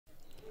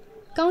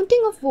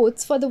Counting of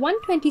votes for the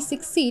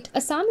 126-seat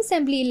Assam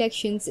Assembly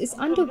elections is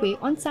underway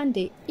on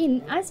Sunday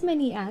in as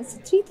many as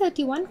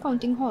 331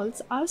 counting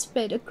halls are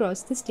spread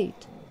across the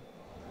state.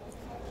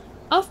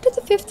 After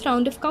the fifth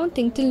round of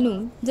counting till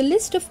noon, the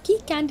list of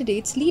key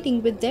candidates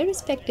leading with their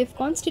respective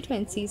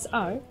constituencies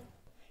are: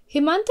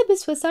 Himanta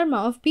Biswa Sarma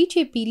of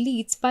BJP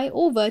leads by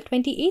over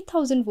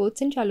 28,000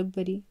 votes in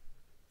Jalukbari.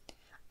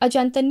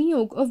 Ajanta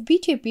Niyog of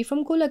BJP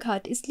from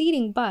Golaghat is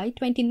leading by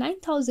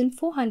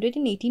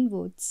 29,418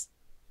 votes.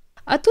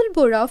 Atul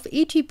Bora of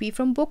AGP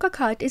from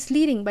Bokakhat is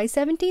leading by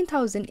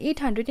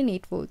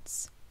 17,808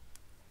 votes.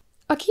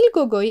 Akhil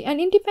Gogoi, an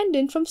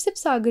independent from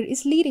Sibsagar,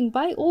 is leading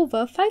by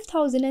over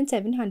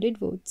 5,700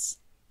 votes.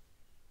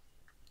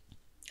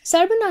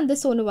 Sarbananda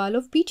Sonowal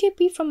of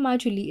BJP from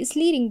Majuli is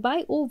leading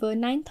by over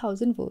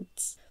 9,000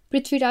 votes.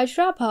 Prithviraj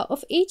Rabha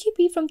of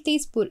AGP from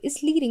Tezpur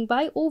is leading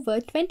by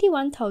over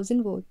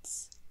 21,000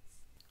 votes.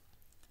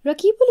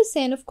 Rakibul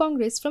Hussain of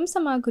Congress from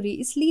Samaguri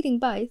is leading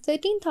by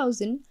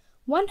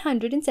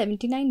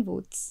 13,179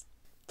 votes.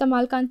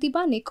 Tamalkanti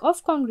Banik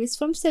of Congress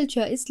from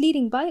Silchar is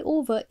leading by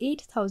over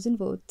 8,000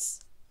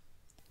 votes.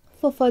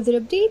 For further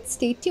updates,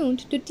 stay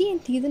tuned to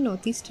TNT The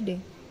Northeast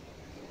Today.